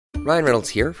Ryan Reynolds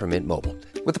here from Mint Mobile.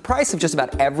 With the price of just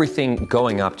about everything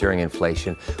going up during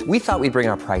inflation, we thought we'd bring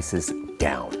our prices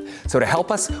down. So to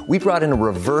help us, we brought in a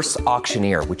reverse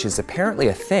auctioneer, which is apparently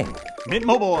a thing. Mint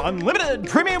Mobile Unlimited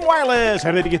Premium Wireless.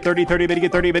 How to get 30, 30, bit to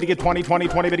get 30, bit to get 20, 20,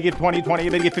 20, bit to get 20, 20,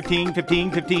 bit to get 15,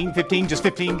 15, 15, 15, just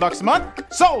 $15 a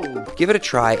month? Sold! Give it a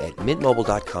try at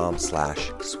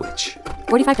mintmobile.com/switch.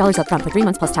 $45 up front for 3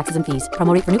 months plus taxes and fees.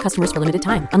 Promo rate for new customers for limited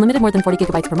time. Unlimited more than 40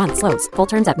 gigabytes per month. Slows full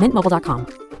terms at mintmobile.com.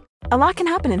 A lot can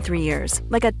happen in 3 years,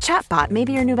 like a chatbot may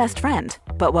be your new best friend.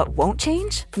 But what won't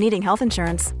change? Needing health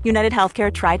insurance. United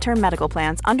Healthcare Tri-Term Medical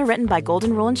Plans, underwritten by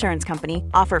Golden Rule Insurance Company,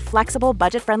 offer flexible,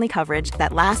 budget-friendly coverage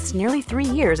that lasts nearly 3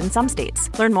 years in some states.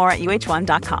 Learn more at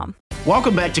uh1.com.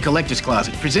 Welcome back to Collector's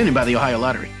Closet, presented by the Ohio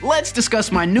Lottery. Let's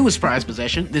discuss my newest prize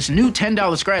possession, this new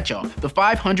 $10 scratch-off, the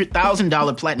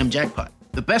 $500,000 Platinum Jackpot.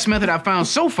 The best method I've found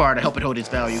so far to help it hold its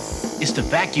value is to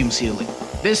vacuum seal it.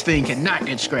 This thing cannot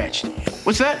get scratched.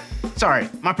 What's that? Sorry,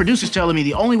 my producer's telling me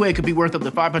the only way it could be worth up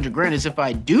to $500,000 is if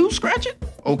I do scratch it?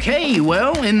 Okay,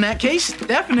 well, in that case,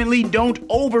 definitely don't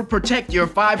overprotect your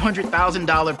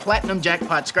 $500,000 Platinum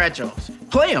Jackpot scratch-offs.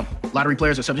 Play them. Lottery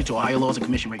players are subject to Ohio laws and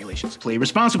commission regulations. Play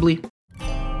responsibly.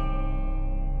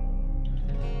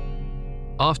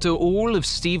 After all of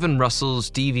Stephen Russell's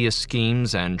devious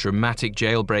schemes and dramatic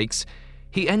jailbreaks,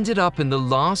 he ended up in the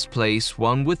last place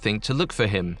one would think to look for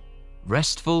him,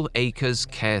 Restful Acres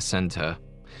Care Center.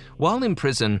 While in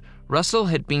prison, Russell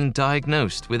had been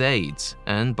diagnosed with AIDS,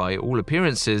 and by all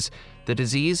appearances, the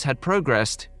disease had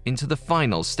progressed into the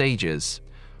final stages.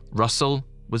 Russell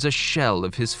was a shell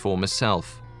of his former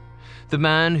self. The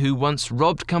man who once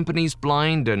robbed companies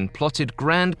blind and plotted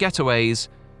grand getaways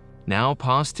now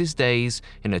passed his days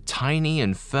in a tiny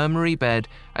infirmary bed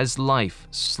as life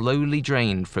slowly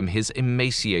drained from his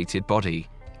emaciated body.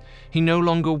 He no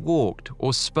longer walked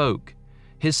or spoke.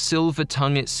 His silver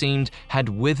tongue, it seemed, had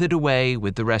withered away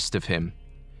with the rest of him.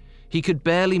 He could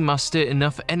barely muster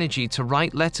enough energy to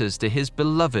write letters to his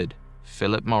beloved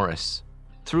Phillip Morris.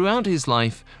 Throughout his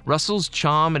life, Russell's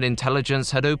charm and intelligence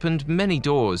had opened many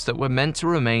doors that were meant to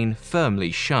remain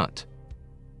firmly shut.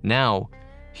 Now,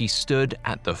 he stood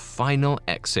at the final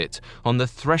exit, on the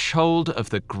threshold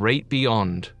of the great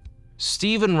beyond.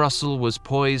 Stephen Russell was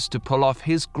poised to pull off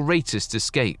his greatest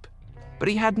escape, but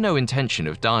he had no intention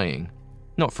of dying.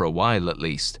 Not for a while, at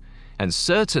least, and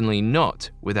certainly not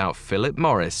without Phillip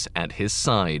Morris at his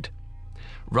side.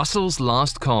 Russell's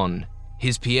last con,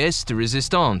 his pièce de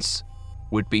résistance,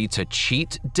 would be to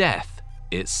cheat death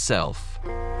itself.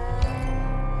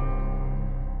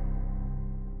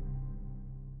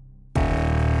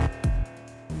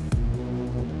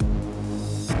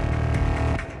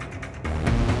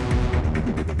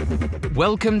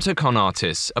 Welcome to Con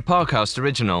Artists, a Parcast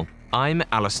original. I'm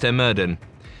Alistair Murden.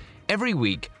 Every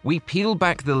week, we peel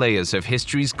back the layers of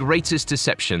history's greatest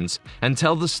deceptions and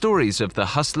tell the stories of the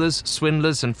hustlers,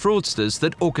 swindlers, and fraudsters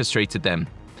that orchestrated them.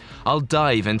 I'll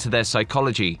dive into their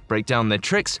psychology, break down their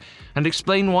tricks, and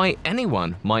explain why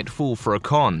anyone might fall for a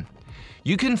con.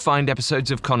 You can find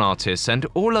episodes of Con Artists and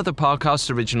all other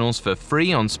Parcast originals for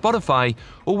free on Spotify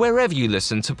or wherever you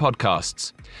listen to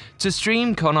podcasts. To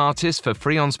stream Con Artists for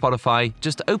free on Spotify,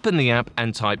 just open the app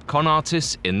and type Con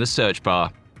Artists in the search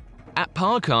bar. At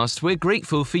Parcast, we're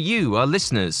grateful for you, our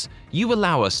listeners. You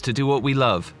allow us to do what we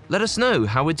love. Let us know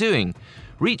how we're doing.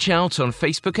 Reach out on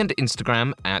Facebook and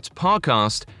Instagram at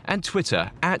Parcast and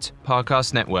Twitter at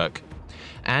Parcast Network.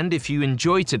 And if you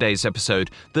enjoyed today's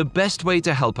episode, the best way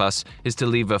to help us is to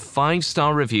leave a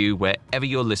 5-star review wherever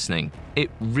you're listening. It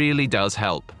really does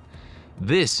help.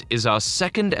 This is our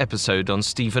second episode on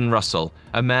Stephen Russell,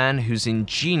 a man whose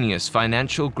ingenious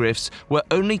financial grifts were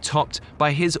only topped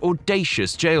by his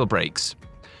audacious jailbreaks.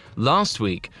 Last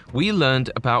week, we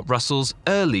learned about Russell's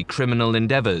early criminal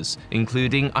endeavors,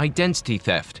 including identity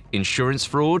theft, insurance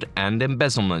fraud, and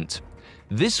embezzlement.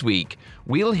 This week,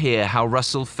 we'll hear how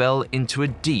Russell fell into a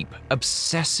deep,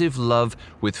 obsessive love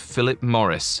with Phillip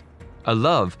Morris, a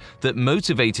love that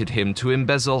motivated him to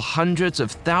embezzle hundreds of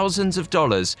thousands of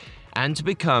dollars and to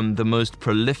become the most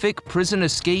prolific prison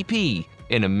escapee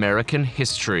in American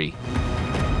history.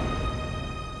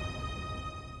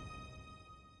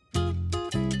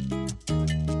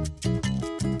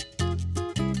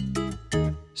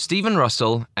 Stephen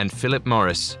Russell and Phillip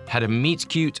Morris had a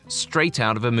meet-cute straight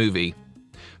out of a movie.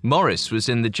 Morris was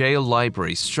in the jail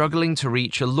library struggling to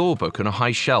reach a law book on a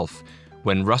high shelf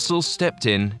when Russell stepped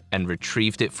in and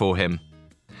retrieved it for him.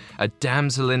 A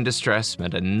damsel in distress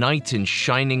met a knight in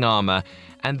shining armor,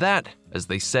 and that, as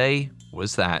they say,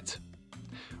 was that.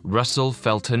 Russell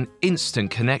felt an instant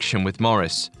connection with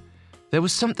Morris. There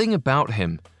was something about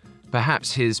him,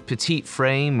 Perhaps his petite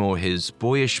frame or his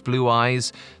boyish blue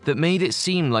eyes that made it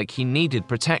seem like he needed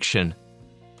protection.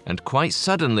 And quite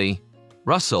suddenly,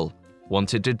 Russell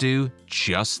wanted to do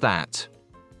just that.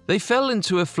 They fell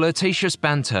into a flirtatious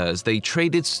banter as they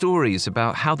traded stories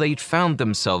about how they'd found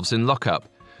themselves in lockup.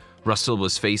 Russell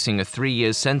was facing a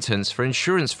 3-year sentence for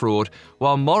insurance fraud,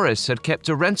 while Morris had kept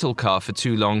a rental car for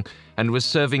too long and was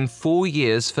serving 4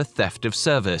 years for theft of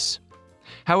service.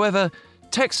 However,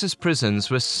 Texas prisons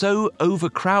were so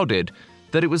overcrowded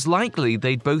that it was likely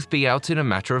they'd both be out in a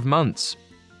matter of months.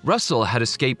 Russell had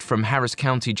escaped from Harris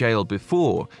County Jail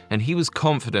before, and he was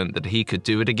confident that he could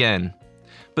do it again.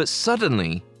 But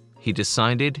suddenly, he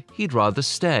decided he'd rather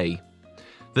stay.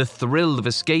 The thrill of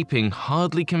escaping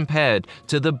hardly compared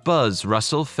to the buzz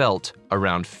Russell felt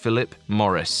around Phillip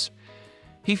Morris.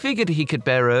 He figured he could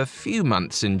bear a few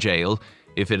months in jail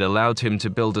if it allowed him to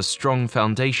build a strong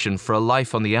foundation for a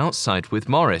life on the outside with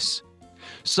Morris.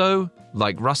 So,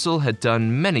 like Russell had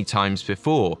done many times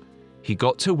before, he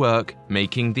got to work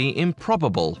making the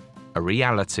improbable a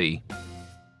reality.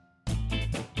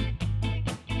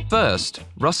 First,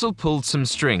 Russell pulled some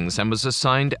strings and was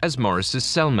assigned as Morris's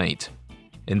cellmate.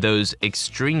 In those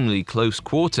extremely close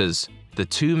quarters, the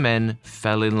two men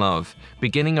fell in love,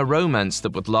 beginning a romance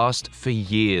that would last for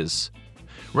years.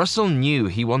 Russell knew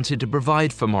he wanted to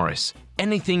provide for Morris,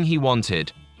 anything he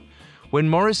wanted. When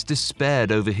Morris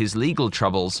despaired over his legal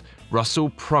troubles, Russell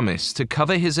promised to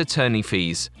cover his attorney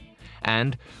fees.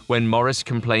 And when Morris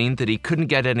complained that he couldn't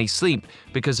get any sleep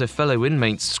because a fellow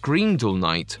inmate screamed all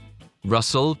night,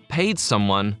 Russell paid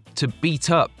someone to beat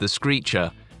up the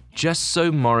screecher, just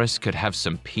so Morris could have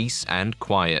some peace and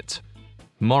quiet.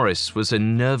 Morris was a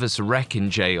nervous wreck in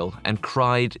jail and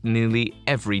cried nearly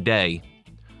every day.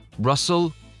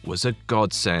 Russell was a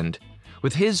godsend.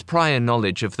 With his prior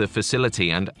knowledge of the facility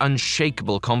and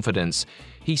unshakable confidence,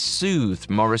 he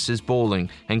soothed Morris's bawling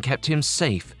and kept him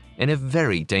safe in a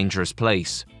very dangerous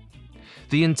place.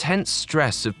 The intense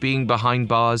stress of being behind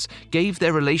bars gave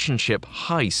their relationship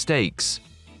high stakes.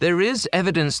 There is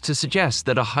evidence to suggest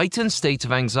that a heightened state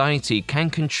of anxiety can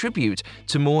contribute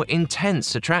to more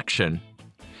intense attraction.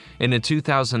 In a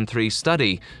 2003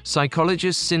 study,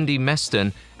 psychologists Cindy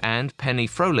Meston and Penny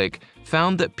Froelich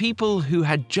found that people who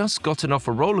had just gotten off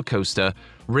a roller coaster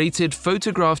rated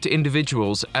photographed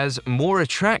individuals as more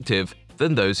attractive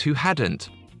than those who hadn't.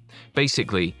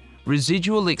 Basically,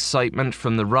 residual excitement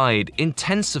from the ride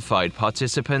intensified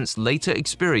participants' later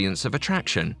experience of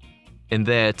attraction. In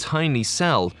their tiny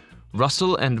cell,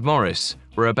 Russell and Morris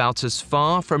were about as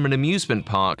far from an amusement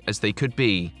park as they could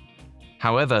be.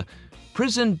 However,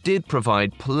 prison did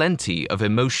provide plenty of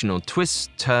emotional twists,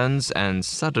 turns, and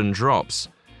sudden drops.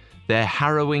 Their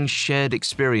harrowing shared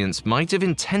experience might have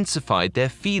intensified their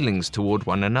feelings toward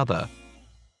one another.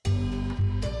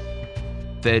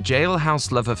 Their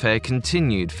jailhouse love affair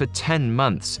continued for 10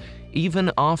 months,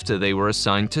 even after they were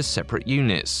assigned to separate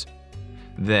units.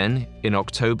 Then, in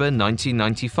October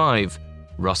 1995,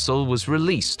 Russell was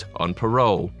released on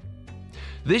parole.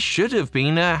 This should have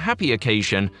been a happy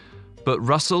occasion, but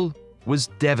Russell was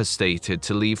devastated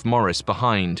to leave Morris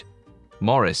behind.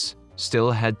 Morris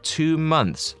still had 2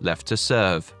 months left to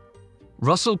serve.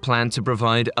 Russell planned to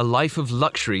provide a life of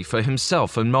luxury for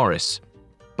himself and Morris.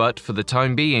 But for the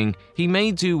time being, he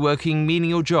made do working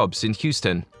menial jobs in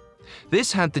Houston.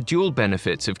 This had the dual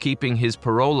benefits of keeping his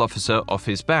parole officer off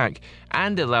his back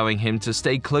and allowing him to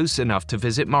stay close enough to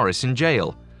visit Morris in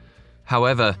jail.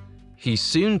 However, he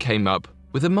soon came up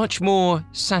with a much more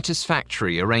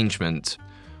satisfactory arrangement.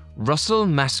 Russell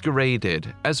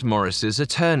masqueraded as Morris's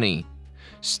attorney,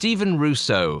 Stephen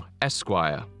Russo,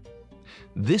 Esquire.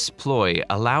 This ploy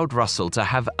allowed Russell to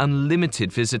have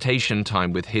unlimited visitation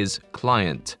time with his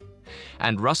client.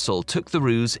 And Russell took the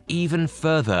ruse even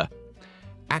further.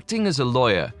 Acting as a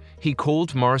lawyer, he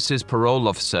called Morris's parole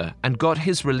officer and got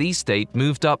his release date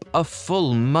moved up a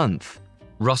full month.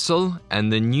 Russell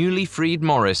and the newly freed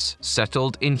Morris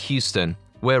settled in Houston,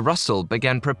 where Russell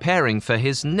began preparing for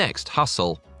his next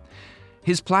hustle.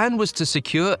 His plan was to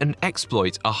secure and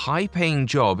exploit a high-paying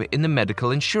job in the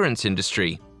medical insurance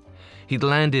industry. He'd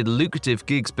landed lucrative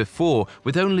gigs before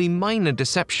with only minor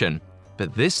deception,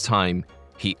 but this time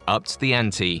he upped the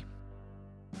ante.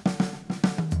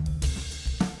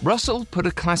 Russell put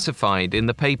a classified in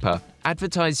the paper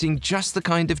advertising just the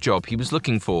kind of job he was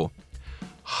looking for.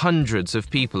 Hundreds of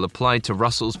people applied to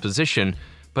Russell's position,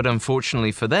 but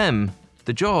unfortunately for them,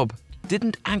 the job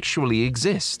didn't actually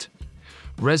exist.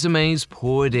 Resumes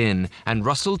poured in, and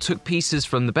Russell took pieces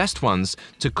from the best ones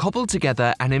to cobble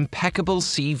together an impeccable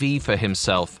CV for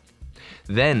himself.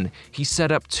 Then he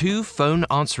set up 2 phone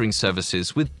answering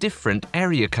services with different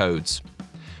area codes.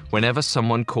 Whenever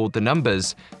someone called the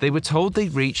numbers, they were told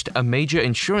they'd reached a major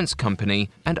insurance company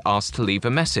and asked to leave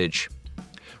a message.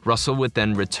 Russell would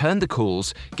then return the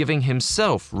calls, giving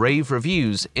himself rave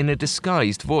reviews in a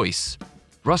disguised voice.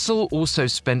 Russell also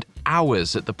spent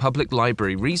hours at the public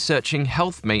library researching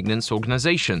health maintenance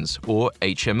organizations, or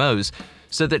HMOs,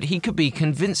 so that he could be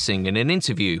convincing in an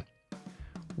interview.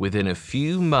 Within a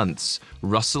few months,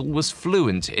 Russell was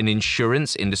fluent in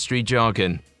insurance industry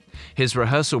jargon. His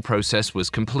rehearsal process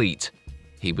was complete.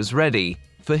 He was ready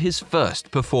for his first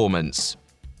performance.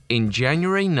 In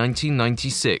January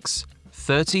 1996,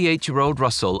 38-year-old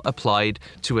Russell applied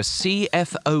to a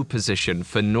CFO position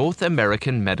for North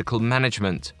American Medical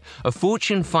Management, a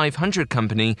Fortune 500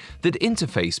 company that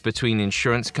interfaced between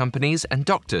insurance companies and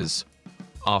doctors.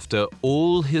 After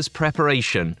all his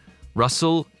preparation,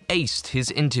 Russell aced his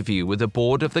interview with a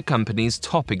board of the company's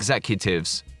top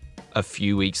executives. A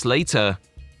few weeks later,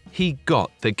 he got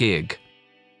the gig.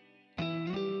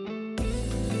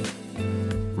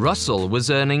 Russell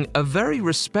was earning a very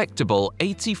respectable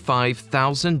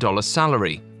 $85,000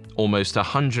 salary, almost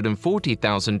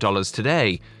 $140,000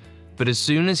 today, but as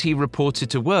soon as he reported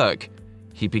to work,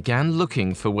 he began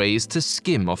looking for ways to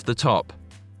skim off the top.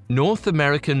 North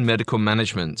American Medical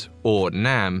Management, or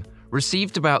NAM,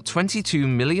 received about $22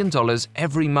 million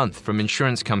every month from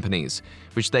insurance companies,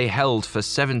 which they held for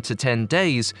 7 to 10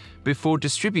 days before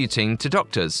distributing to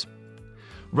doctors.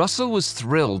 Russell was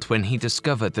thrilled when he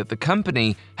discovered that the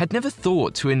company had never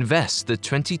thought to invest the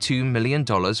 $22 million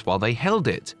while they held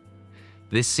it.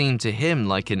 This seemed to him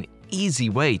like an easy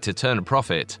way to turn a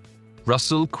profit.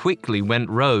 Russell quickly went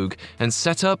rogue and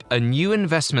set up a new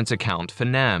investment account for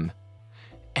NAM.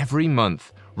 Every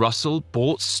month, Russell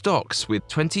bought stocks with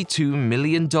 $22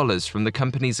 million from the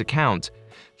company's account,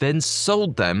 then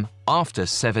sold them after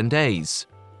 7 days.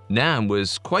 NAM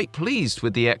was quite pleased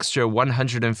with the extra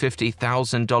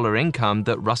 $150,000 income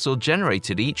that Russell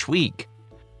generated each week.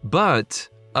 But,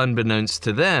 unbeknownst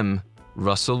to them,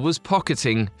 Russell was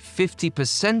pocketing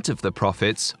 50% of the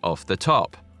profits off the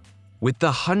top. With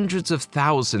the hundreds of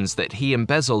thousands that he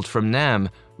embezzled from NAM,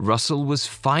 Russell was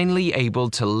finally able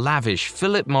to lavish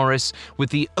Phillip Morris with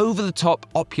the over-the-top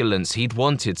opulence he'd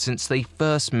wanted since they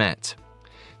first met.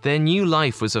 Their new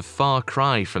life was a far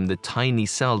cry from the tiny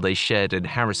cell they shared in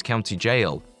Harris County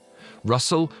Jail.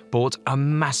 Russell bought a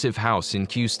massive house in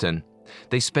Houston.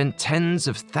 They spent tens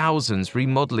of thousands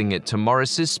remodeling it to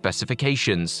Morris's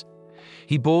specifications.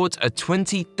 He bought a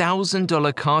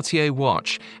 $20,000 Cartier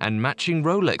watch and matching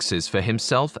Rolexes for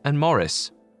himself and Morris.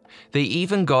 They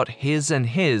even got his and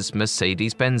his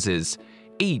Mercedes-Benzes,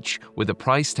 each with a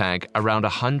price tag around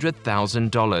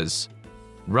 $100,000.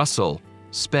 Russell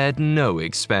spared no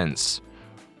expense.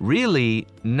 Really,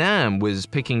 NAM was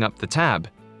picking up the tab.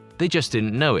 They just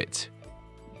didn't know it.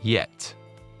 Yet.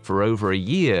 For over a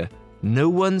year, no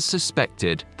one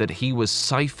suspected that he was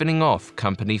siphoning off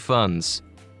company funds.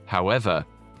 However,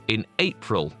 in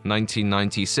April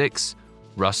 1996,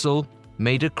 Russell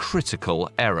made a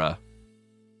critical error.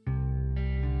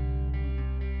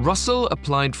 Russell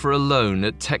applied for a loan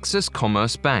at Texas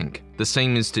Commerce Bank, the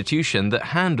same institution that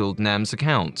handled NAM's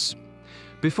accounts.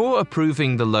 Before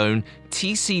approving the loan,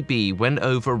 TCB went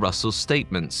over Russell's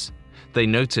statements. They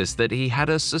noticed that he had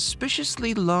a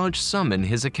suspiciously large sum in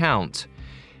his account.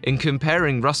 In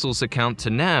comparing Russell's account to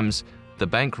NAM's, the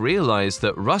bank realized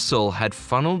that Russell had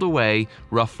funneled away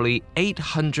roughly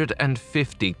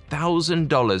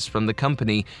 $850,000 from the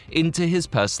company into his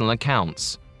personal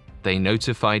accounts. They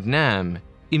notified NAM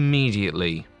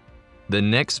immediately. The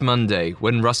next Monday,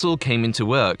 when Russell came into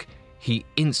work, he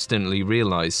instantly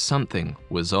realized something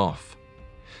was off.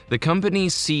 The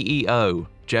company's CEO,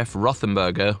 Jeff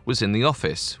Rothenberger, was in the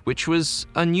office, which was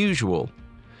unusual.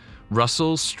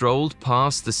 Russell strolled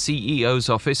past the CEO's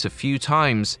office a few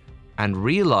times and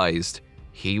realized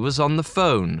he was on the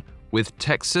phone with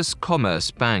Texas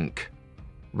Commerce Bank.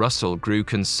 Russell grew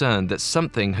concerned that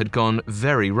something had gone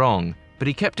very wrong, but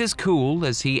he kept his cool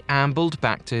as he ambled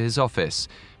back to his office,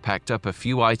 packed up a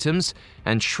few items,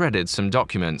 and shredded some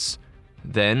documents.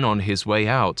 Then, on his way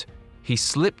out, he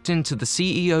slipped into the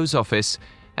CEO's office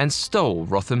and stole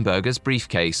Rothenberger's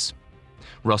briefcase.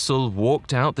 Russell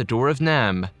walked out the door of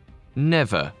NAM,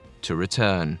 never to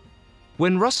return.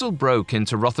 When Russell broke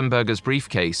into Rothenberger's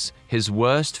briefcase, his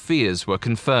worst fears were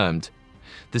confirmed.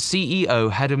 The CEO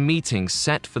had a meeting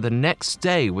set for the next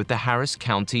day with the Harris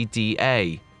County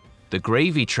DA. The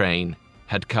gravy train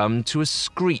had come to a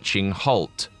screeching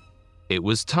halt. It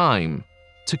was time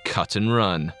to cut and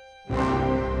run.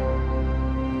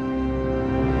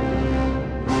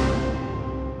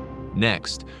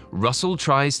 Next, Russell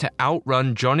tries to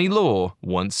outrun Johnny Law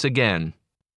once again.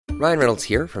 Ryan Reynolds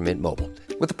here from Mint Mobile.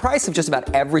 With the price of just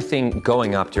about everything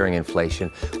going up during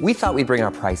inflation, we thought we'd bring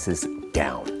our prices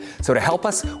down. So to help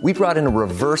us, we brought in a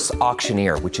reverse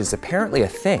auctioneer, which is apparently a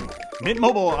thing. Mint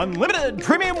Mobile Unlimited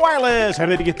Premium Wireless. How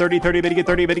to get 30, 30, bit to get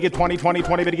 30, bit to get 20, 20,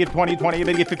 20, bit to get 20, 20,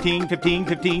 bit to get 15, 15,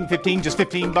 15, 15, just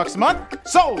 $15 a month?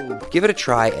 Sold! Give it a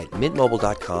try at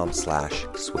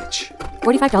mintmobile.com/switch.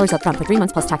 $45 up front for 3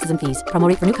 months plus taxes and fees. Promo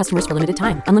rate for new customers for limited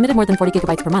time. Unlimited more than 40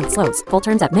 gigabytes per month. Slows full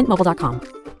terms at mintmobile.com.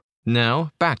 Now,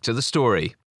 back to the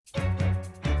story.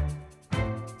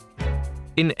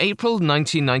 In April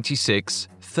 1996,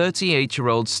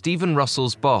 38-year-old Stephen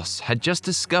Russell's boss had just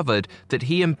discovered that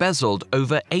he embezzled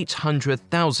over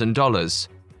 $800,000.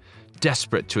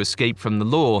 Desperate to escape from the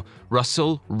law,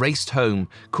 Russell raced home,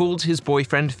 called his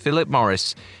boyfriend Phillip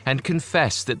Morris, and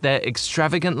confessed that their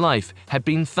extravagant life had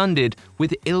been funded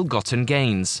with ill-gotten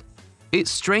gains. It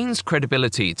strains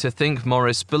credibility to think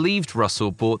Morris believed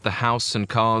Russell bought the house and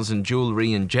cars and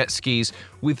jewelry and jet skis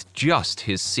with just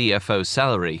his CFO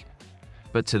salary.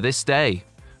 But to this day,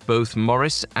 both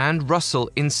Morris and Russell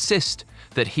insist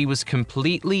that he was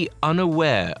completely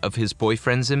unaware of his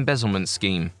boyfriend's embezzlement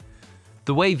scheme.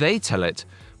 The way they tell it,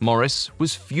 Morris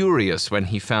was furious when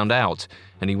he found out,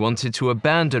 and he wanted to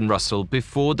abandon Russell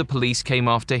before the police came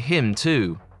after him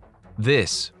too.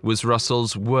 This was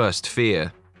Russell's worst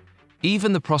fear.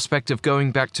 Even the prospect of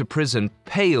going back to prison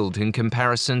paled in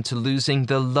comparison to losing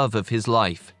the love of his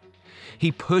life.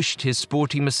 He pushed his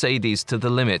sporty Mercedes to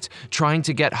the limit, trying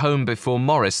to get home before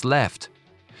Morris left.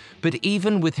 But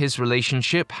even with his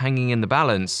relationship hanging in the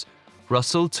balance,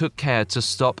 Russell took care to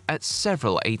stop at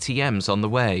several ATMs on the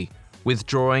way,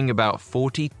 withdrawing about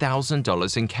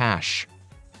 $40,000 in cash.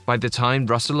 By the time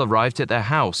Russell arrived at their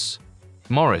house,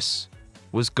 Morris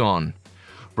was gone.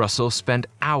 Russell spent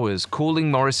hours calling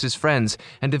Morris's friends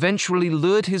and eventually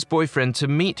lured his boyfriend to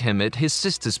meet him at his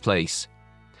sister's place.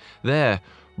 There,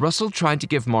 Russell tried to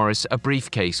give Morris a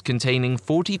briefcase containing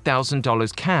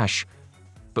 $40,000 cash,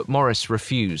 but Morris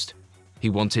refused. He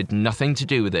wanted nothing to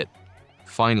do with it.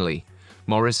 Finally,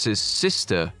 Morris's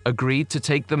sister agreed to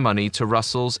take the money to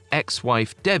Russell's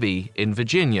ex-wife Debbie in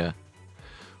Virginia.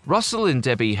 Russell and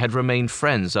Debbie had remained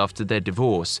friends after their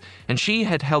divorce, and she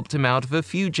had helped him out of a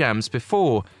few jams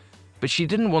before, but she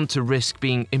didn't want to risk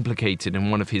being implicated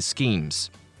in one of his schemes.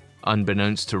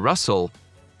 Unbeknownst to Russell,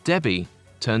 Debbie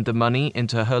turned the money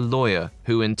into her lawyer,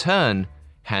 who in turn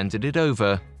handed it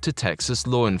over to Texas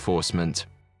law enforcement.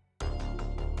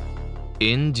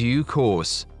 In due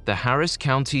course, the Harris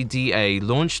County DA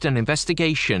launched an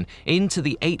investigation into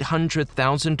the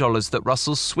 $800,000 that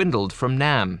Russell swindled from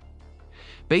NAM.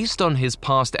 Based on his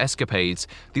past escapades,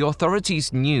 the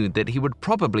authorities knew that he would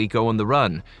probably go on the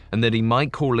run and that he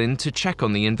might call in to check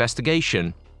on the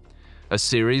investigation. A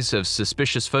series of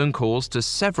suspicious phone calls to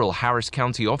several Harris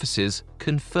County offices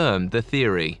confirmed the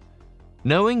theory.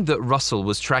 Knowing that Russell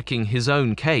was tracking his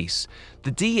own case,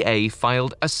 the DA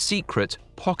filed a secret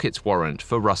pocket warrant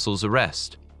for Russell's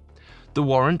arrest. The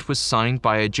warrant was signed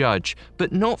by a judge,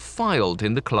 but not filed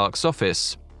in the clerk's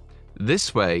office.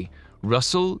 This way,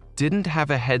 Russell didn't have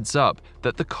a heads up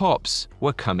that the cops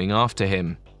were coming after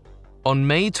him. On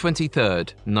May 23,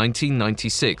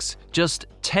 1996, just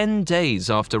 10 days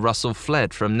after Russell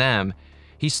fled from NAM,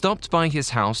 he stopped by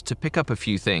his house to pick up a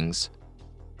few things.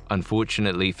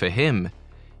 Unfortunately for him,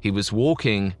 he was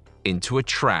walking into a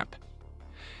trap.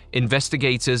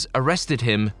 Investigators arrested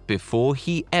him before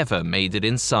he ever made it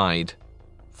inside.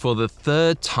 For the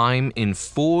third time in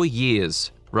 4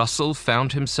 years, Russell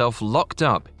found himself locked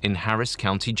up in Harris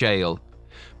County Jail.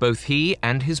 Both he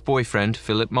and his boyfriend,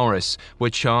 Phillip Morris, were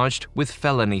charged with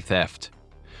felony theft.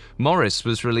 Morris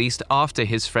was released after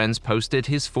his friends posted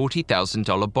his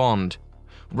 $40,000 bond.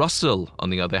 Russell, on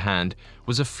the other hand,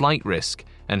 was a flight risk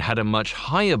and had a much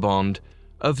higher bond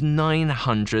of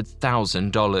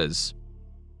 $900,000.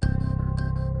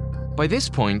 By this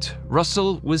point,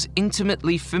 Russell was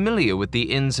intimately familiar with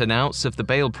the ins and outs of the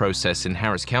bail process in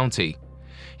Harris County.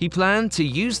 He planned to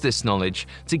use this knowledge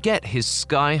to get his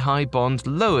sky-high bond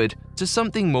lowered to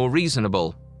something more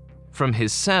reasonable. From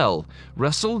his cell,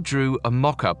 Russell drew a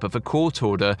mock-up of a court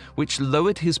order which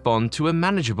lowered his bond to a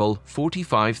manageable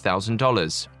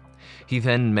 $45,000. He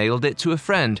then mailed it to a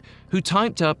friend who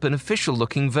typed up an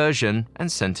official-looking version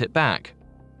and sent it back.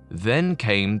 Then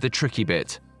came the tricky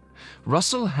bit.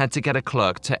 Russell had to get a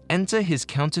clerk to enter his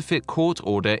counterfeit court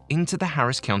order into the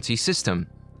Harris County system.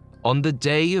 On the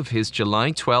day of his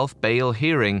July 12th bail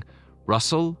hearing,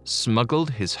 Russell smuggled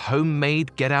his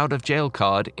homemade get-out-of-jail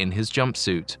card in his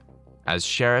jumpsuit. As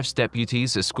sheriff's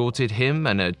deputies escorted him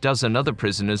and a dozen other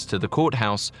prisoners to the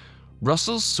courthouse,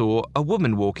 Russell saw a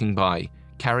woman walking by,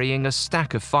 carrying a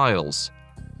stack of files.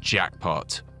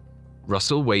 Jackpot.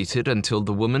 Russell waited until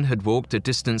the woman had walked a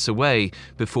distance away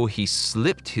before he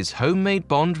slipped his homemade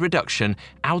bond reduction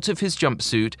out of his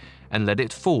jumpsuit and let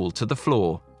it fall to the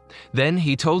floor. Then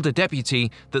he told a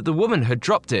deputy that the woman had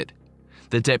dropped it.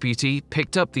 The deputy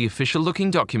picked up the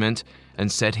official-looking document and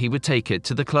said he would take it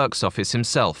to the clerk's office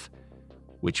himself,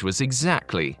 which was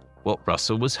exactly what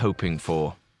Russell was hoping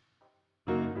for.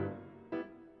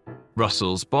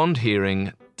 Russell's bond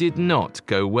hearing did not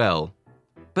go well,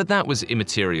 but that was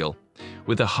immaterial.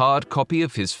 With a hard copy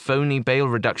of his phony bail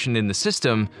reduction in the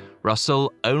system,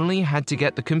 Russell only had to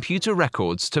get the computer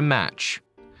records to match.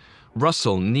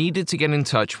 Russell needed to get in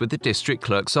touch with the district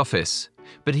clerk's office,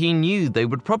 but he knew they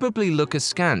would probably look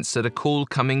askance at a call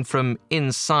coming from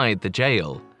inside the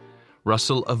jail.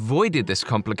 Russell avoided this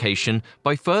complication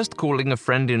by first calling a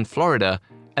friend in Florida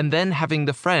and then having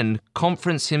the friend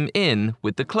conference him in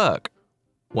with the clerk.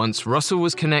 Once Russell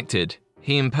was connected,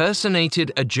 he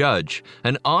impersonated a judge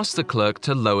and asked the clerk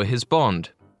to lower his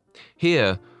bond.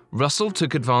 Here, Russell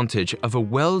took advantage of a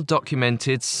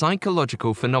well-documented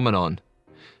psychological phenomenon.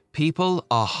 People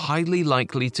are highly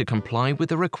likely to comply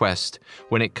with a request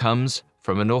when it comes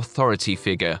from an authority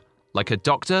figure, like a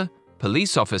doctor,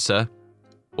 police officer,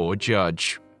 or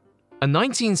judge. A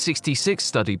 1966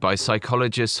 study by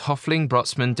psychologists Hoffling,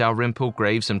 Brotzman, Dalrymple,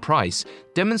 Graves, and Price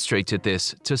demonstrated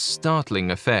this to startling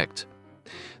effect.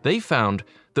 They found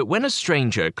that when a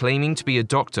stranger claiming to be a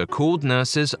doctor called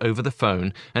nurses over the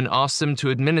phone and asked them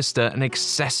to administer an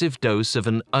excessive dose of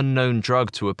an unknown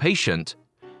drug to a patient,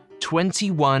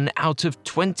 21 out of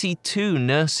 22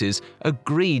 nurses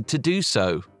agreed to do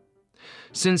so.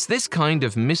 Since this kind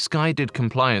of misguided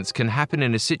compliance can happen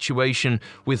in a situation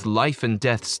with life and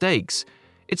death stakes,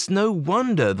 it's no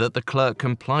wonder that the clerk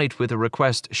complied with a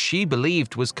request she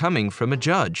believed was coming from a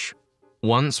judge.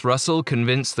 Once Russell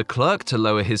convinced the clerk to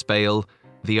lower his bail,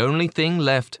 the only thing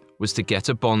left was to get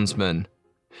a bondsman.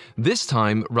 This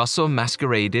time, Russell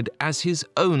masqueraded as his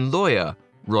own lawyer,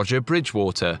 Roger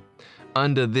Bridgewater.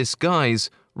 Under this guise,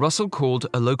 Russell called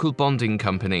a local bonding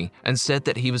company and said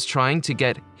that he was trying to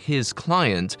get his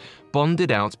client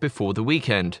bonded out before the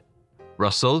weekend.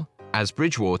 Russell, as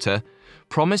Bridgewater,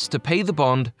 promised to pay the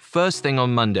bond first thing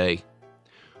on Monday.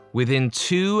 Within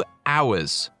 2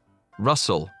 hours,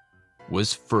 Russell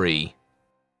was free.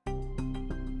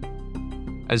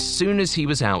 As soon as he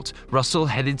was out, Russell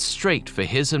headed straight for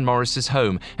his and Morris's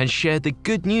home and shared the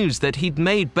good news that he'd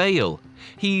made bail.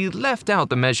 He left out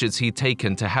the measures he'd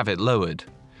taken to have it lowered.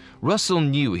 Russell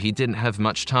knew he didn't have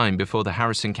much time before the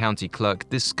Harrison County clerk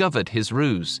discovered his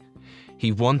ruse.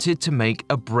 He wanted to make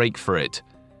a break for it,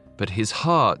 but his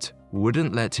heart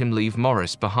wouldn't let him leave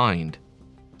Morris behind.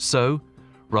 So,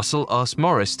 Russell asked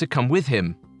Morris to come with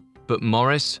him, but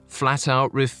Morris flat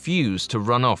out refused to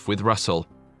run off with Russell.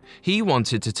 He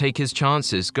wanted to take his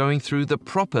chances going through the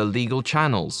proper legal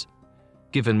channels.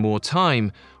 Given more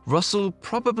time, Russell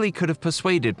probably could have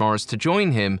persuaded Morris to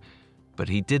join him, but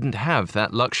he didn't have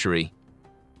that luxury.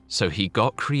 So he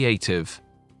got creative.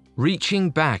 Reaching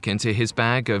back into his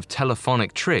bag of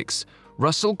telephonic tricks,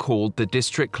 Russell called the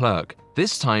district clerk,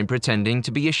 this time pretending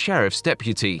to be a sheriff's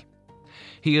deputy.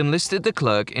 He enlisted the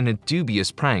clerk in a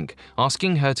dubious prank,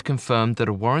 asking her to confirm that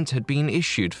a warrant had been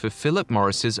issued for Phillip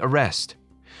Morris's arrest.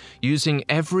 Using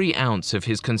every ounce of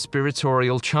his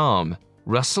conspiratorial charm,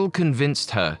 Russell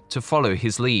convinced her to follow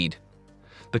his lead.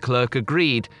 The clerk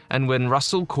agreed, and when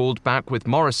Russell called back with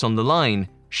Morris on the line,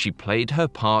 she played her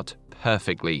part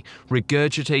perfectly,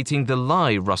 regurgitating the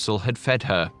lie Russell had fed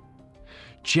her.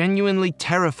 Genuinely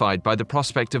terrified by the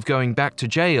prospect of going back to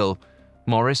jail,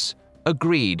 Morris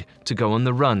agreed to go on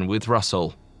the run with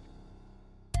Russell.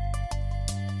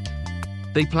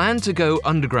 They planned to go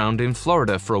underground in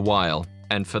Florida for a while,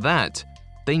 and for that,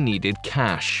 they needed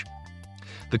cash.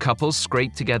 The couple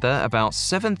scraped together about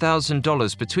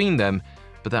 $7,000 between them,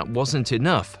 but that wasn't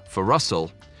enough for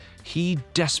Russell. He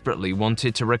desperately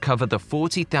wanted to recover the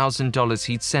 $40,000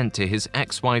 he'd sent to his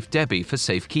ex-wife Debbie for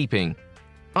safekeeping.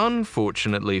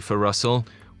 Unfortunately for Russell,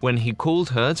 when he called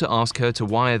her to ask her to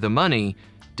wire the money,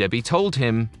 Debbie told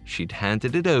him she'd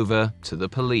handed it over to the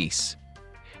police.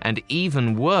 And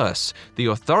even worse, the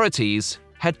authorities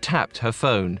had tapped her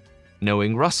phone,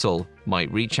 knowing Russell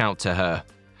might reach out to her.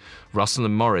 Russell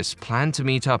and Morris planned to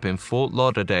meet up in Fort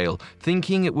Lauderdale,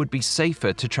 thinking it would be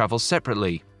safer to travel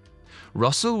separately.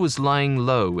 Russell was lying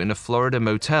low in a Florida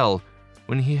motel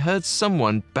when he heard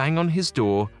someone bang on his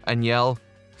door and yell,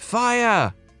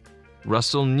 "Fire!"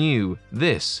 Russell knew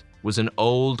this was an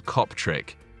old cop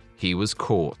trick. He was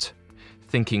caught.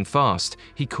 Thinking fast,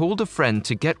 he called a friend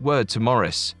to get word to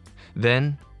Morris.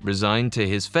 Then, resigned to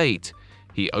his fate,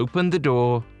 he opened the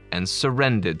door and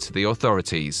surrendered to the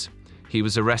authorities. He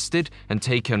was arrested and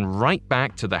taken right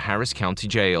back to the Harris County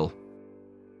Jail.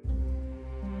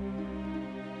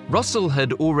 Russell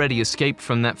had already escaped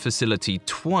from that facility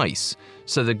twice,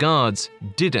 so the guards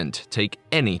didn't take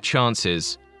any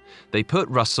chances. They put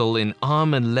Russell in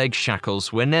arm and leg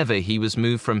shackles whenever he was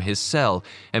moved from his cell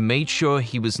and made sure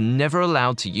he was never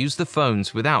allowed to use the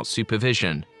phones without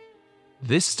supervision.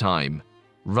 This time,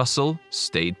 Russell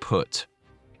stayed put.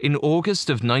 In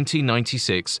August of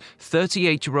 1996,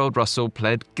 38-year-old Russell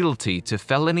pled guilty to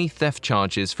felony theft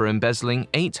charges for embezzling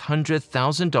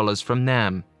 $800,000 from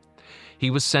NAM. He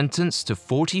was sentenced to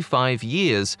 45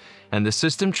 years, and the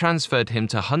system transferred him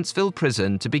to Huntsville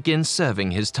Prison to begin serving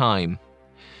his time.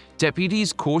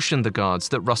 Deputies cautioned the guards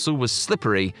that Russell was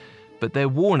slippery, but their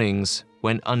warnings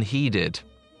went unheeded.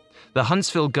 The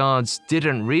Huntsville guards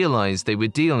didn't realize they were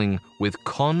dealing with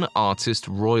con artist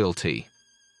royalty.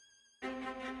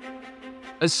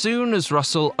 As soon as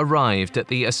Russell arrived at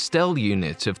the Estelle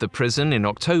unit of the prison in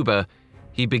October,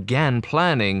 he began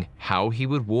planning how he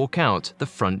would walk out the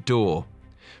front door.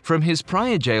 From his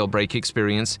prior jailbreak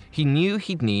experience, he knew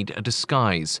he'd need a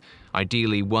disguise,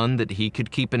 ideally one that he could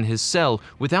keep in his cell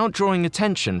without drawing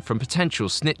attention from potential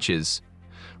snitches.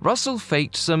 Russell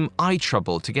faked some eye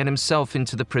trouble to get himself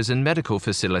into the prison medical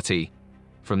facility.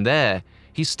 From there,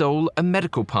 he stole a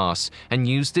medical pass and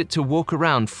used it to walk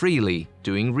around freely,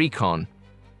 doing recon.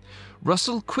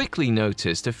 Russell quickly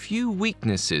noticed a few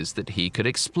weaknesses that he could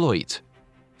exploit.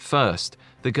 First,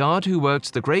 the guard who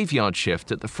worked the graveyard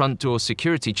shift at the front door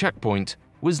security checkpoint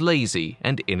was lazy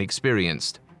and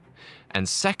inexperienced. And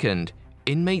second,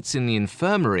 inmates in the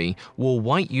infirmary wore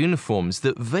white uniforms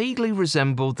that vaguely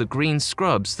resembled the green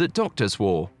scrubs that doctors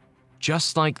wore.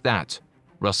 Just like that,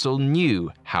 Russell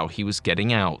knew how he was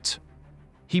getting out.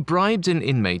 He bribed an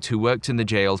inmate who worked in the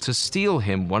jail to steal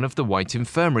him one of the white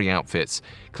infirmary outfits,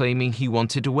 claiming he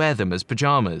wanted to wear them as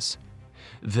pajamas.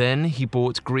 Then he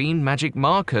bought green magic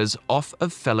markers off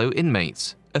of fellow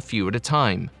inmates, a few at a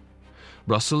time.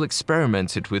 Russell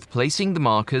experimented with placing the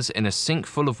markers in a sink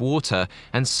full of water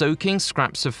and soaking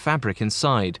scraps of fabric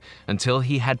inside until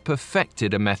he had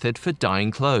perfected a method for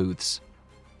dyeing clothes.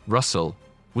 Russell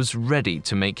was ready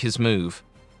to make his move.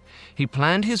 He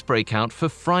planned his breakout for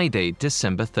Friday,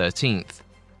 December 13th.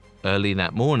 Early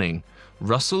that morning,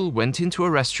 Russell went into a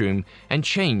restroom and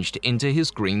changed into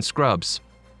his green scrubs.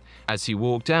 As he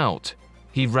walked out,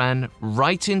 he ran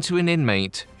right into an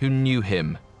inmate who knew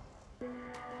him.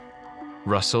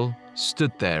 Russell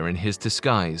stood there in his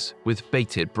disguise with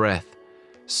bated breath,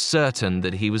 certain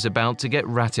that he was about to get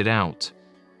ratted out.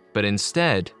 But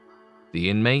instead, the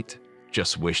inmate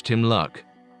just wished him luck.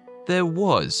 There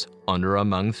was honor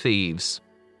among thieves.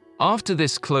 After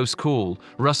this close call,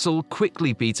 Russell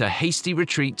quickly beat a hasty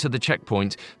retreat to the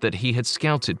checkpoint that he had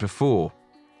scouted before.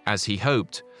 As he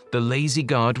hoped, the lazy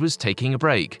guard was taking a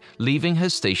break, leaving her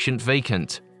station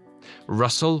vacant.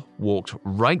 Russell walked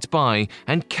right by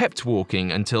and kept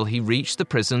walking until he reached the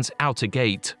prison's outer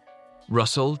gate.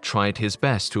 Russell tried his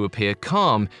best to appear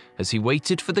calm as he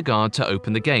waited for the guard to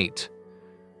open the gate.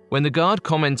 When the guard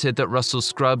commented that Russell's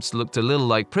scrubs looked a little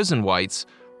like prison whites,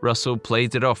 Russell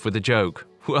played it off with a joke.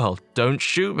 "Well, don't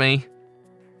shoot me."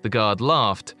 The guard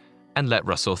laughed and let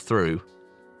Russell through.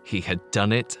 He had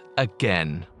done it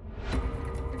again.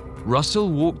 Russell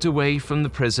walked away from the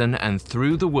prison and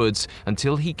through the woods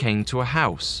until he came to a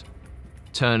house.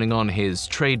 Turning on his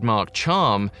trademark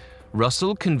charm,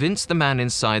 Russell convinced the man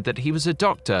inside that he was a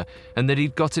doctor and that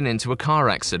he'd gotten into a car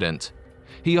accident.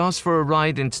 He asked for a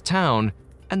ride into town,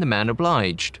 and the man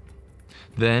obliged.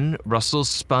 Then Russell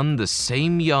spun the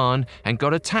same yarn and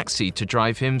got a taxi to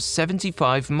drive him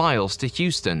 75 miles to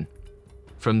Houston.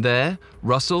 From there,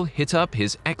 Russell hit up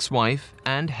his ex-wife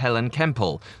and Helen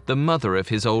Kemple, the mother of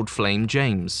his old flame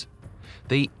James.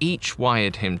 They each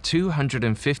wired him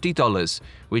 $250,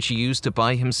 which he used to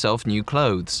buy himself new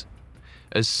clothes.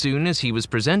 As soon as he was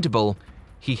presentable,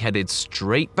 he headed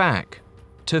straight back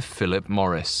to Phillip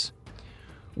Morris.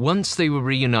 Once they were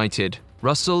reunited,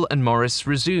 Russell and Morris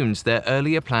resumed their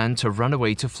earlier plan to run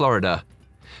away to Florida.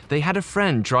 They had a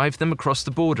friend drive them across the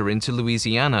border into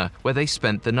Louisiana, where they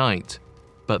spent the night.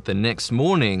 But the next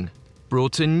morning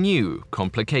brought a new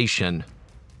complication.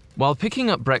 While picking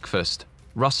up breakfast,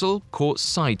 Russell caught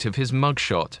sight of his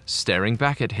mugshot staring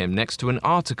back at him next to an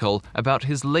article about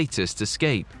his latest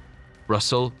escape.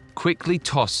 Russell quickly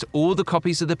tossed all the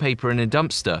copies of the paper in a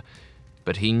dumpster,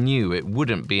 but he knew it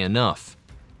wouldn't be enough.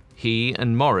 He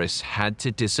and Morris had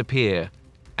to disappear,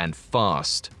 and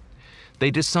fast. They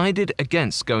decided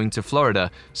against going to Florida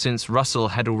since Russell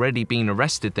had already been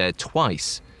arrested there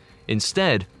twice.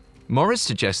 Instead, Morris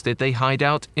suggested they hide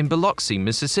out in Biloxi,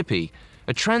 Mississippi,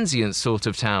 a transient sort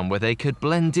of town where they could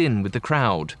blend in with the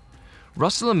crowd.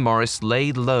 Russell and Morris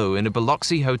laid low in a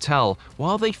Biloxi hotel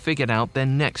while they figured out their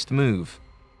next move.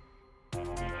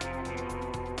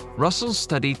 Russell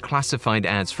studied classified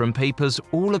ads from papers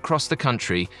all across the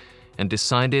country and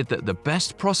decided that the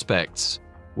best prospects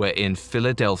were in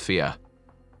Philadelphia.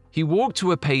 He walked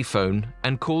to a payphone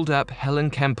and called up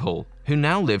Helen Kemple, who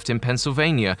now lived in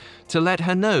Pennsylvania, to let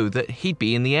her know that he'd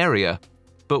be in the area.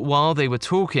 But while they were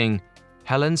talking,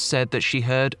 Helen said that she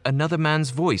heard another man's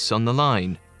voice on the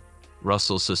line.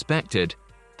 Russell suspected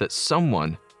that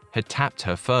someone had tapped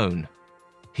her phone.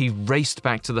 He raced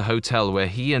back to the hotel where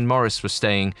he and Morris were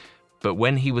staying, but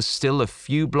when he was still a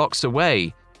few blocks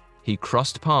away, he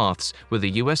crossed paths with a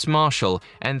U.S. Marshal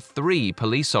and 3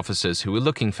 police officers who were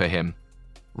looking for him.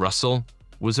 Russell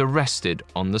was arrested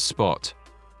on the spot,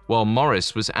 while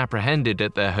Morris was apprehended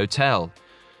at their hotel.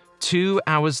 2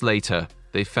 hours later,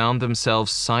 they found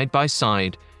themselves side by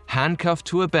side, handcuffed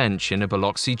to a bench in a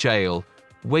Biloxi jail,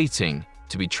 waiting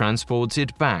to be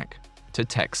transported back to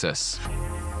Texas.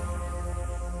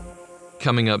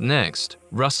 Coming up next,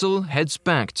 Russell heads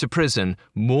back to prison,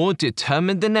 more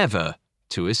determined than ever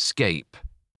to escape.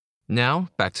 Now,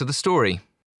 back to the story.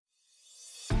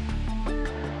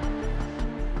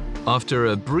 After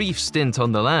a brief stint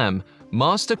on the lam,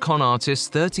 master con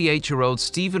artist 38-year-old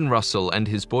Stephen Russell and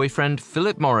his boyfriend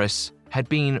Phillip Morris had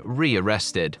been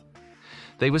rearrested.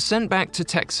 They were sent back to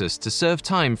Texas to serve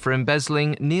time for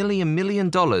embezzling nearly $1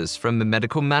 million from the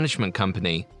medical management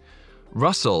company.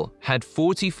 Russell had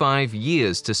 45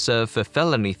 years to serve for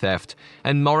felony theft,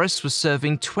 and Morris was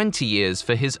serving 20 years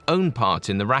for his own part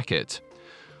in the racket.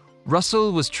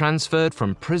 Russell was transferred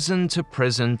from prison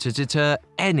to deter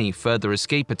any further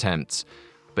escape attempts,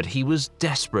 but he was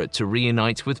desperate to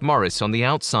reunite with Morris on the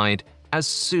outside as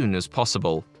soon as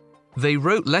possible. They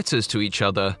wrote letters to each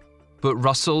other, but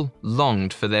Russell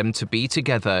longed for them to be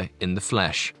together in the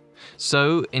flesh.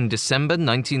 So, in December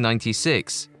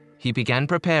 1996, he began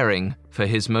preparing for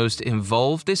his most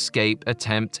involved escape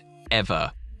attempt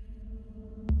ever.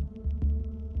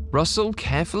 Russell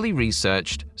carefully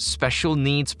researched special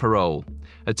needs parole,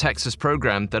 a Texas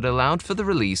program that allowed for the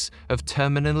release of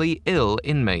terminally ill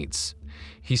inmates.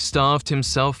 He starved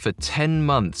himself for 10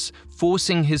 months,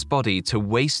 forcing his body to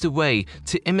waste away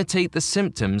to imitate the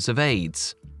symptoms of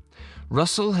AIDS.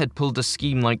 Russell had pulled a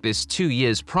scheme like this 2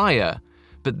 years prior,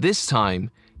 but this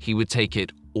time he would take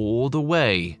it all the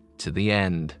way to the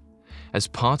end. As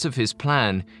part of his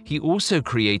plan, he also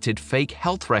created fake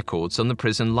health records on the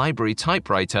prison library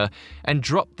typewriter and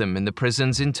dropped them in the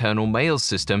prison's internal mail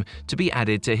system to be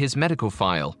added to his medical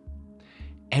file.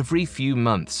 Every few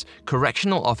months,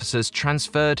 correctional officers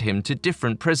transferred him to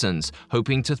different prisons,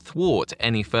 hoping to thwart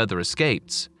any further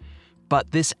escapes.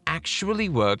 But this actually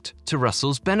worked to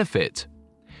Russell's benefit.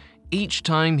 Each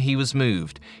time he was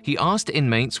moved, he asked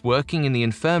inmates working in the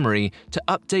infirmary to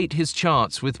update his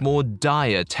charts with more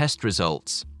dire test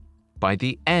results. By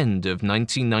the end of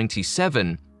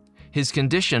 1997, his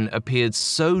condition appeared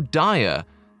so dire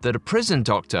that a prison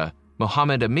doctor,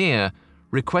 Mohammed Amir,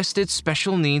 requested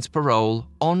special needs parole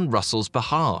on Russell's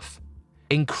behalf.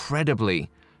 Incredibly,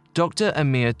 Dr.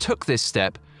 Amir took this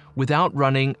step without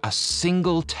running a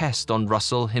single test on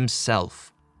Russell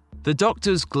himself. The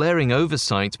doctor's glaring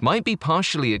oversight might be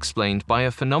partially explained by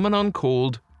a phenomenon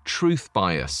called truth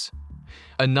bias.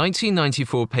 A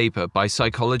 1994 paper by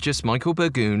psychologists Michael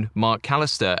Burgoon, Mark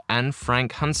Callister, and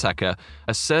Frank Hunsaker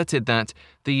asserted that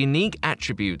the unique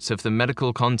attributes of the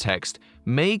medical context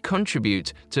may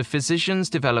contribute to physicians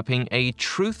developing a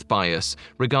truth bias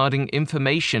regarding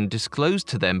information disclosed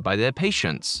to them by their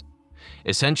patients.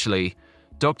 Essentially,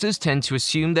 doctors tend to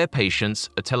assume their patients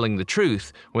are telling the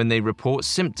truth when they report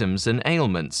symptoms and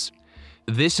ailments.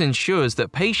 This ensures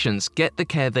that patients get the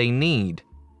care they need,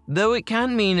 though it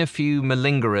can mean a few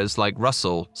malingerers like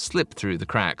Russell slip through the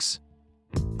cracks.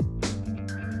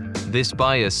 This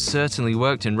bias certainly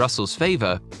worked in Russell's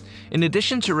favor. In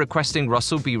addition to requesting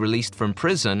Russell be released from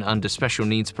prison under special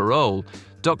needs parole,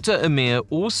 Dr. Amir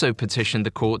also petitioned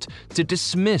the court to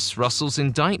dismiss Russell's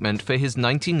indictment for his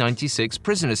 1996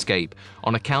 prison escape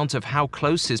on account of how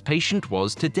close his patient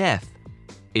was to death.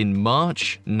 In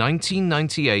March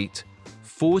 1998,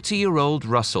 40-year-old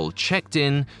Russell checked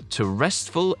in to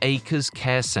Restful Acres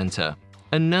Care Center,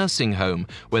 a nursing home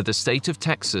where the state of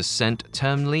Texas sent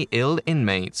terminally ill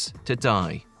inmates to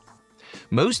die.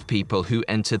 Most people who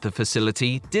entered the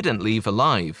facility didn't leave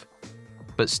alive,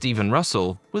 but Stephen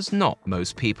Russell was not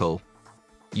most people.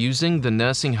 Using the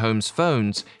nursing home's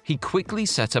phones, he quickly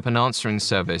set up an answering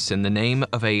service in the name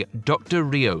of a Dr.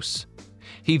 Rios.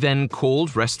 He then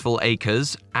called Restful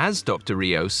Acres as Dr.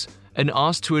 Rios and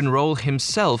asked to enroll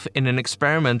himself in an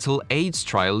experimental AIDS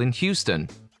trial in Houston.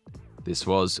 This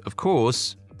was, of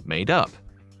course, made up.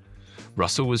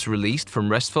 Russell was released from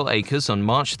Restful Acres on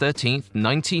March 13,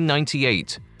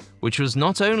 1998, which was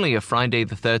not only a Friday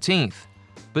the 13th,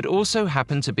 but also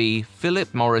happened to be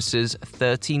Phillip Morris's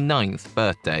 39th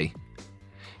birthday.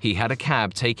 He had a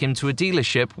cab take him to a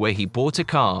dealership where he bought a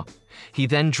car. He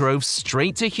then drove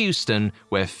straight to Houston,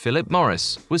 where Phillip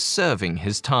Morris was serving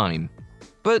his time.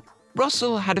 But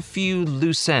Russell had a few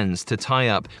loose ends to tie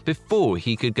up before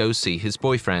he could go see his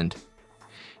boyfriend.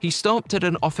 He stopped at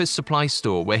an office supply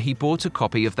store where he bought a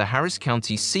copy of the Harris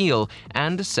County Seal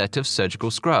and a set of surgical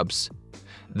scrubs.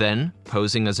 Then,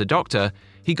 posing as a doctor,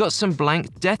 he got some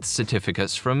blank death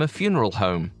certificates from a funeral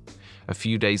home. A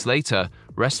few days later,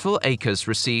 Restful Acres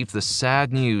received the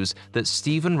sad news that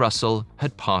Stephen Russell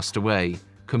had passed away,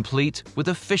 complete with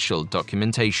official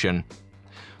documentation.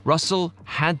 Russell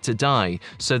had to die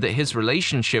so that his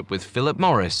relationship with Phillip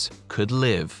Morris could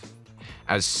live.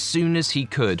 As soon as he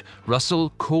could, Russell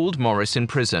called Morris in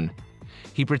prison.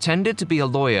 He pretended to be a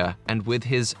lawyer, and with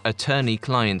his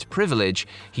attorney-client privilege,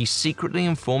 he secretly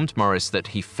informed Morris that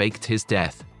he faked his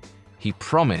death. He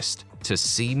promised to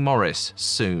see Morris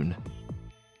soon.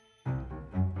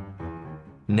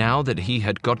 Now that he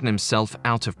had gotten himself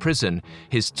out of prison,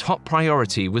 his top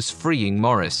priority was freeing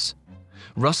Morris.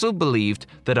 Russell believed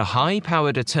that a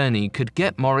high-powered attorney could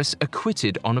get Morris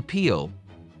acquitted on appeal.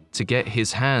 To get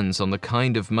his hands on the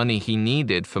kind of money he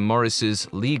needed for Morris's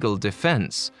legal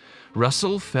defense,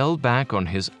 Russell fell back on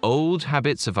his old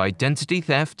habits of identity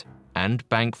theft and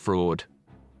bank fraud.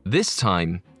 This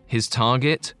time, his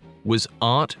target was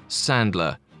Art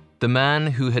Sandler, the man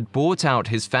who had bought out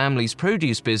his family's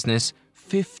produce business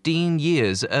 15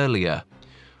 years earlier.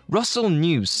 Russell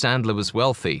knew Sandler was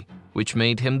wealthy, which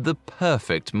made him the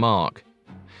perfect mark.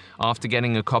 After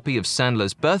getting a copy of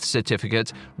Sandler's birth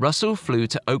certificate, Russell flew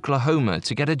to Oklahoma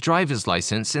to get a driver's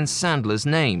license in Sandler's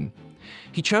name.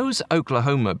 He chose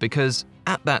Oklahoma because,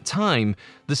 at that time,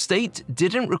 the state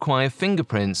didn't require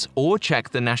fingerprints or check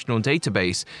the national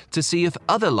database to see if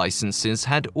other licenses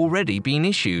had already been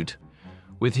issued.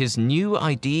 With his new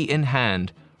ID in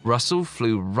hand, Russell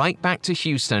flew right back to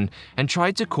Houston and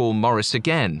tried to call Morris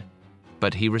again,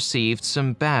 but he received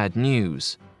some bad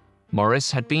news.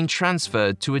 Morris had been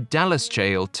transferred to a Dallas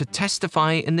jail to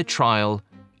testify in the trial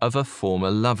of a former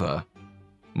lover.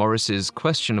 Morris's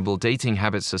questionable dating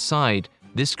habits aside,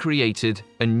 this created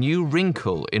a new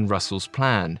wrinkle in Russell's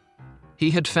plan.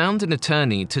 He had found an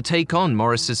attorney to take on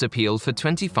Morris's appeal for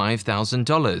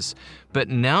 $25,000, but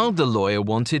now the lawyer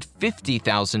wanted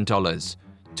 $50,000,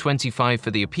 $25,000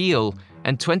 for the appeal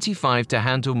and $25,000 to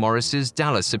handle Morris's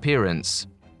Dallas appearance.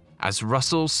 As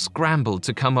Russell scrambled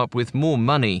to come up with more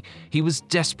money, he was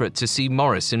desperate to see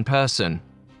Morris in person.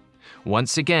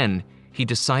 Once again, he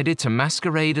decided to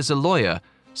masquerade as a lawyer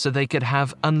so they could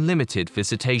have unlimited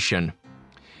visitation.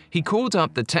 He called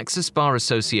up the Texas Bar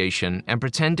Association and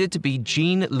pretended to be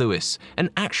Gene Lewis, an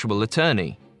actual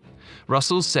attorney.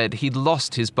 Russell said he'd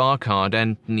lost his bar card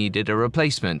and needed a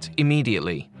replacement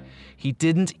immediately. He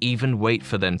didn't even wait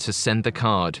for them to send the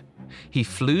card. He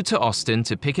flew to Austin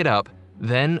to pick it up,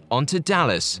 then on to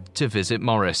Dallas to visit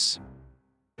Morris.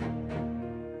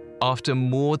 After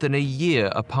more than a year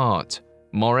apart,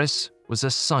 Morris was a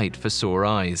sight for sore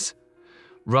eyes.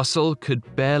 Russell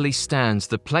could barely stand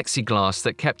the plexiglass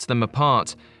that kept them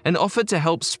apart and offered to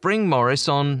help spring Morris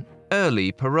on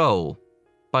early parole,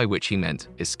 by which he meant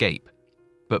escape.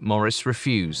 But Morris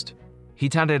refused.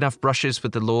 He'd had enough brushes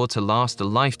with the law to last a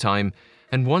lifetime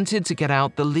and wanted to get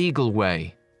out the legal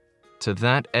way. To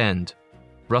that end,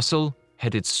 Russell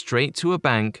headed straight to a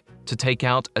bank to take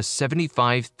out a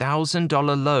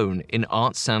 $75,000 loan in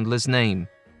Art Sandler's name.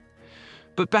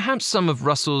 But perhaps some of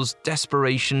Russell's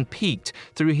desperation peaked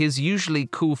through his usually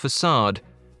cool facade,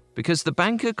 because the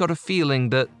banker got a feeling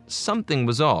that something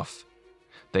was off.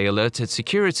 They alerted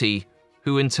security,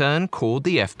 who in turn called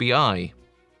the FBI.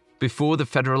 Before the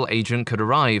federal agent could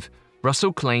arrive,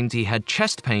 Russell claimed he had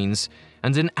chest pains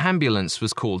and an ambulance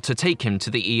was called to take him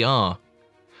to the ER.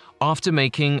 After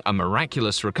making a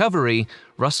miraculous recovery,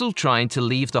 Russell tried to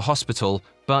leave the hospital,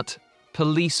 but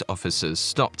police officers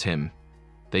stopped him.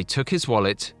 They took his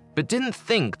wallet, but didn't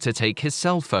think to take his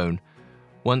cell phone.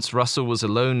 Once Russell was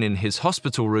alone in his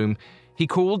hospital room, he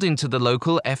called into the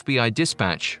local FBI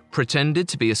dispatch, pretended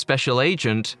to be a special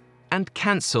agent, and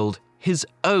cancelled his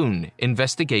own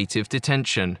investigative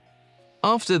detention.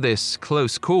 After this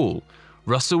close call,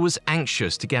 Russell was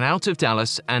anxious to get out of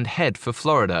Dallas and head for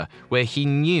Florida, where he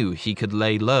knew he could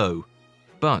lay low.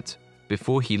 But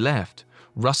before he left,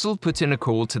 Russell put in a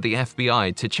call to the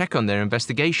FBI to check on their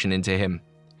investigation into him.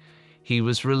 He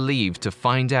was relieved to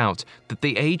find out that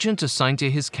the agent assigned to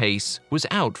his case was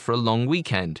out for a long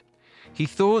weekend. He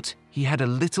thought he had a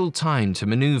little time to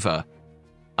maneuver.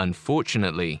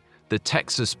 Unfortunately, the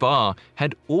Texas bar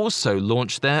had also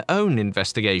launched their own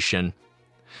investigation.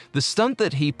 The stunt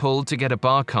that he pulled to get a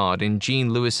bar card in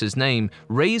Gene Lewis's name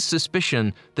raised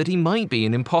suspicion that he might be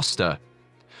an imposter.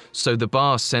 So the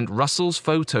bar sent Russell's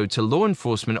photo to law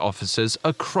enforcement officers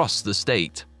across the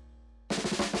state.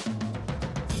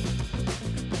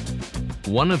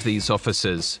 One of these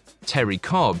officers, Terry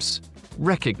Cobbs,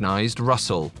 recognized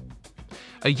Russell.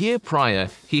 A year prior,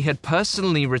 he had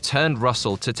personally returned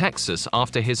Russell to Texas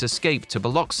after his escape to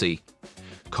Biloxi.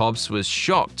 Cobbs was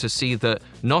shocked to see that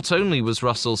not only was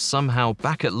Russell somehow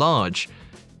back at large,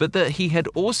 but that he had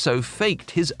also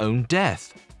faked his own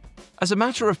death. As a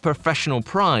matter of professional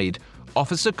pride,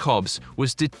 Officer Cobbs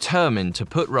was determined to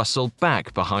put Russell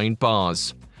back behind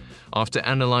bars. After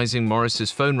analyzing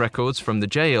Morris's phone records from the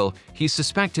jail, he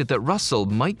suspected that Russell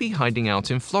might be hiding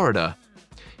out in Florida.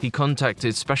 He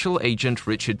contacted Special Agent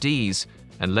Richard Dees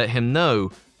and let him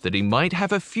know that he might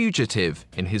have a fugitive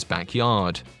in his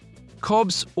backyard.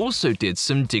 Cobbs also did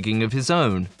some digging of his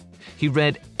own. He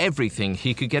read everything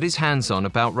he could get his hands on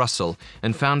about Russell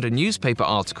and found a newspaper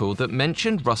article that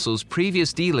mentioned Russell's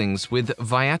previous dealings with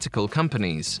viatical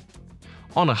companies.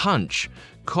 On a hunch,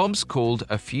 Cobbs called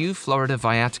a few Florida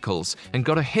viaticals and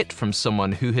got a hit from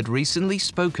someone who had recently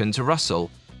spoken to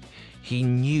Russell. He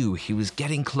knew he was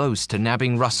getting close to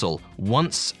nabbing Russell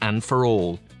once and for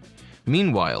all.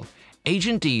 Meanwhile,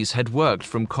 Agent Dees had worked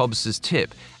from Cobbs's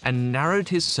tip and narrowed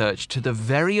his search to the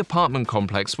very apartment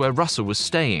complex where Russell was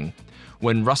staying.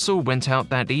 When Russell went out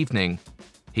that evening,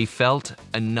 he felt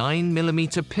a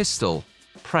 9mm pistol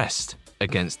pressed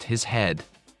against his head.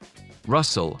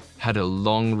 Russell had a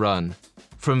long run,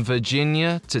 from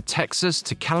Virginia to Texas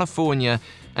to California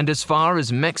and as far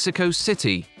as Mexico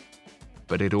City.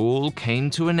 But it all came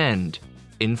to an end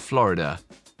in Florida,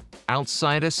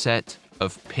 outside a set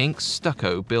of pink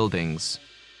stucco buildings.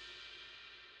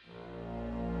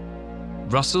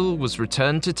 Russell was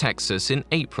returned to Texas in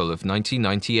April of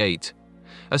 1998.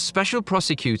 A special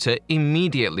prosecutor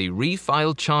immediately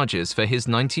refiled charges for his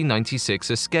 1996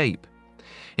 escape.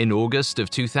 In August of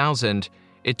 2000,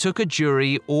 it took a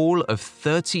jury all of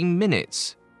 30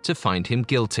 minutes to find him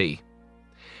guilty.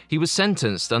 He was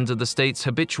sentenced under the state's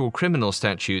habitual criminal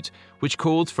statute, which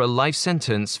called for a life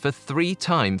sentence for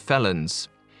 3-time felons.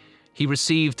 He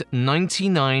received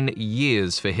 99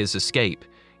 years for his escape,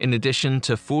 in addition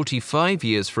to 45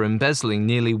 years for embezzling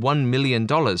nearly $1 million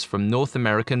from North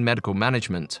American Medical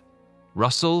Management.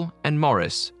 Russell and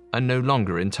Morris are no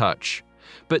longer in touch,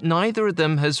 but neither of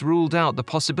them has ruled out the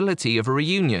possibility of a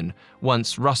reunion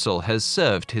once Russell has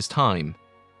served his time.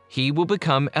 He will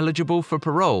become eligible for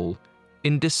parole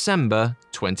in December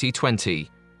 2020,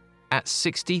 at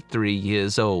 63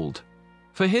 years old.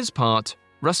 For his part,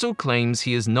 Russell claims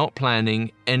he is not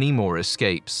planning any more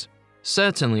escapes.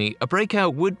 Certainly, a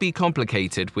breakout would be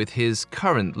complicated with his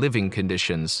current living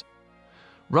conditions.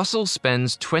 Russell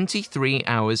spends 23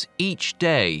 hours each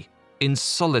day in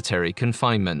solitary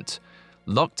confinement,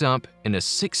 locked up in a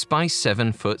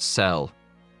 6-by-7-foot cell.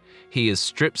 He is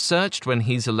strip-searched when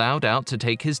he's allowed out to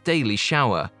take his daily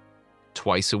shower.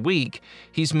 Twice a week,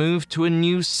 he's moved to a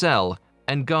new cell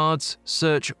and guards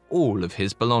search all of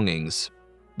his belongings.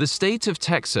 The state of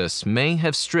Texas may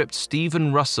have stripped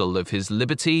Stephen Russell of his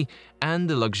liberty and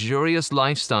the luxurious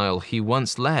lifestyle he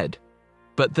once led,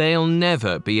 but they'll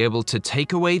never be able to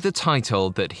take away the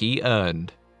title that he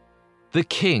earned, the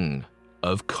King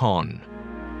of Con.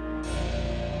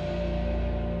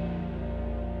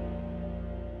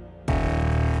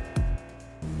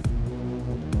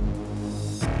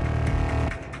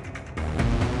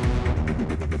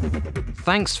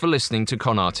 Thanks for listening to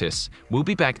Con Artists. We'll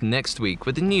be back next week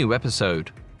with a new episode.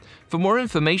 For more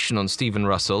information on Stephen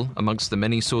Russell, amongst the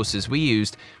many sources we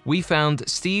used, we found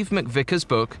Steve McVicker's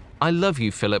book, I Love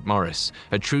You, Phillip Morris,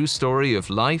 a true story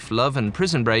of life, love, and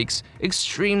prison breaks,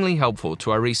 extremely helpful to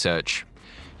our research.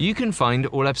 You can find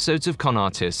all episodes of Con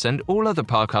Artists and all other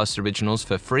Parcast originals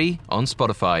for free on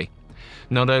Spotify.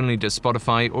 Not only does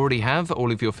Spotify already have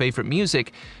all of your favorite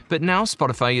music, but now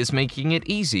Spotify is making it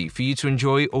easy for you to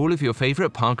enjoy all of your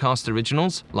favorite Parcast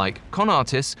originals, like Con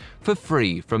Artists, for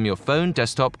free from your phone,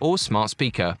 desktop, or smart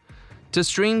speaker. To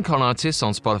stream Con Artists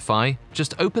on Spotify,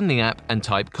 just open the app and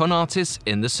type Con Artists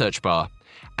in the search bar.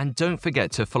 And don't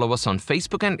forget to follow us on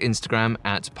Facebook and Instagram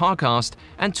at Parcast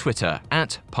and Twitter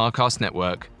at Parcast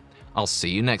Network. I'll see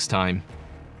you next time.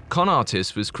 Con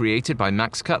Artists was created by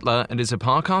Max Cutler and is a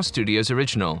Parcast Studios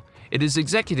original. It is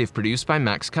executive produced by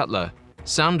Max Cutler.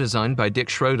 Sound design by Dick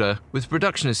Schroeder, with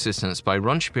production assistance by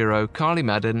Ron Shapiro, Carly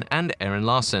Madden, and Erin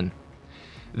Larson.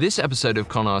 This episode of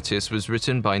Con Artists was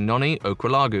written by Noni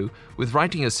Okwalagu, with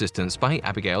writing assistance by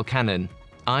Abigail Cannon.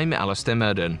 I'm Alistair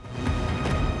Murden.